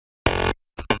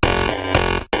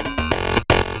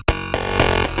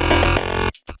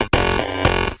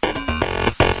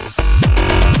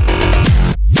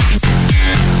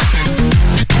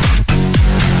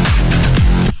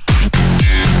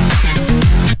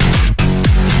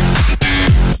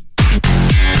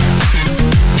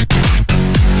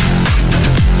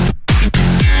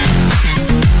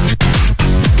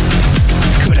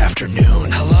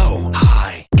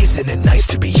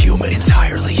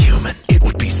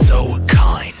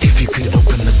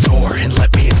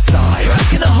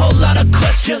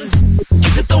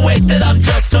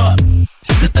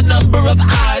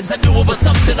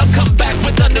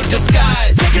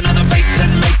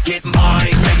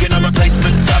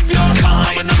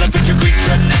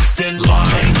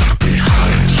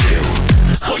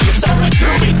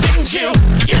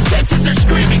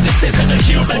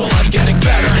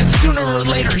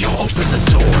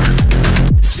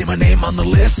on the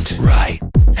list? Right.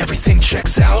 Everything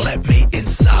checks out. Let me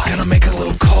inside. Gonna make a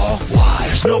little call. Why?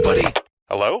 There's nobody.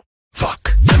 Hello?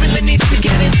 Fuck. I really need to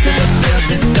get into the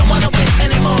building. Don't wanna wait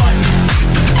anymore.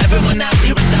 Everyone out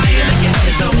here is dying to get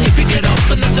in, so if you could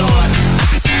open the door.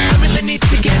 I really need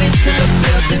to get into the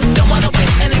building. Don't wanna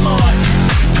wait anymore.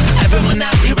 Everyone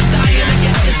out here is dying to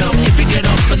get in, so if you could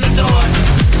open the door.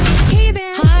 Hey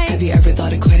there. Hi. Have you ever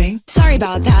thought of quitting? Sorry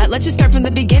about that. Let's just start from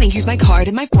the beginning. Here's my card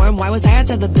and my form. Why was I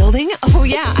outside the building? Oh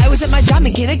yeah, I was at my job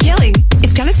making a killing.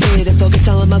 It's kinda silly to focus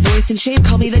all on my voice and shape.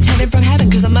 Call me the tenant from heaven,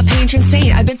 cause I'm a patron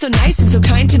saint. I've been so nice and so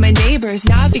kind to my neighbors.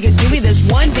 Now if you could do me this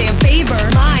one damn favor.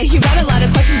 My, you got a lot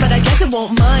of questions, but I guess I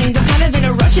won't mind. I'm kind of in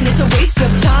a rush and it's a waste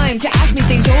of time to ask me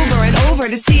things over and over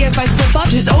to see if I slip up.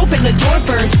 Just open the door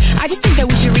first. I just think that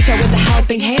we should reach out with a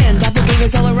helping hand.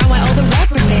 Doppelgangers all around, why all the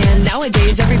reprimand?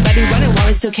 Nowadays everybody running while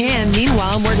I still can.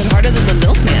 Meanwhile I'm working harder than the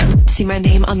milkman. See my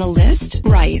name on the list?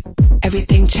 Right.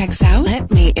 Everything checks out? Let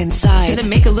me inside. Gonna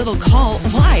make a little call.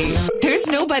 Why? There's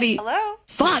nobody. Hello?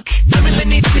 Fuck. I really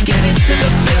need to get into the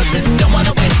building. Don't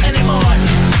wanna wait anymore.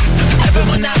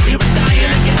 Everyone out here is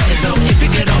dying to get in, so if you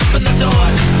could open the door.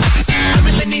 I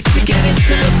really need to get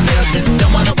into the building.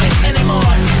 Don't wanna wait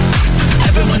anymore.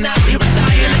 Everyone out here is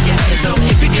dying to get in, so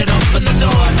if you could open the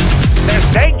door. There's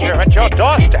danger at your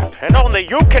doorstep, and only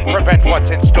you can prevent what's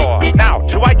in store. Now,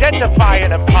 to identify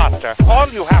an imposter, all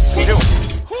you have to do...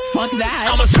 Fuck that.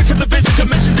 I'ma switch up the vision,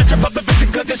 dimension, to trip up the vision,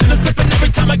 condition is slipping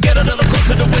every time I get a little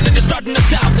closer to winning. You're starting to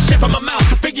doubt the shape of my mouth,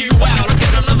 to figure you out. I'll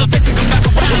get another face and come back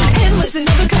around. Endless,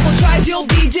 another couple tries, you'll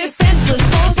be defenseless.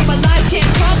 Fall for my life, can't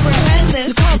comprehend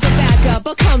this. So call for backup,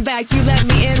 I'll come back. You let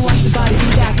me in, watch the bodies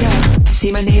stack up.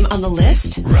 See my name on the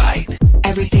list? Right.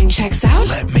 Everything checks out?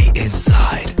 Let me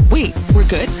inside. Wait, we're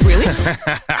good? Really?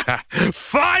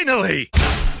 Finally!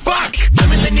 Fuck! I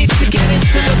really need to get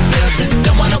into the building.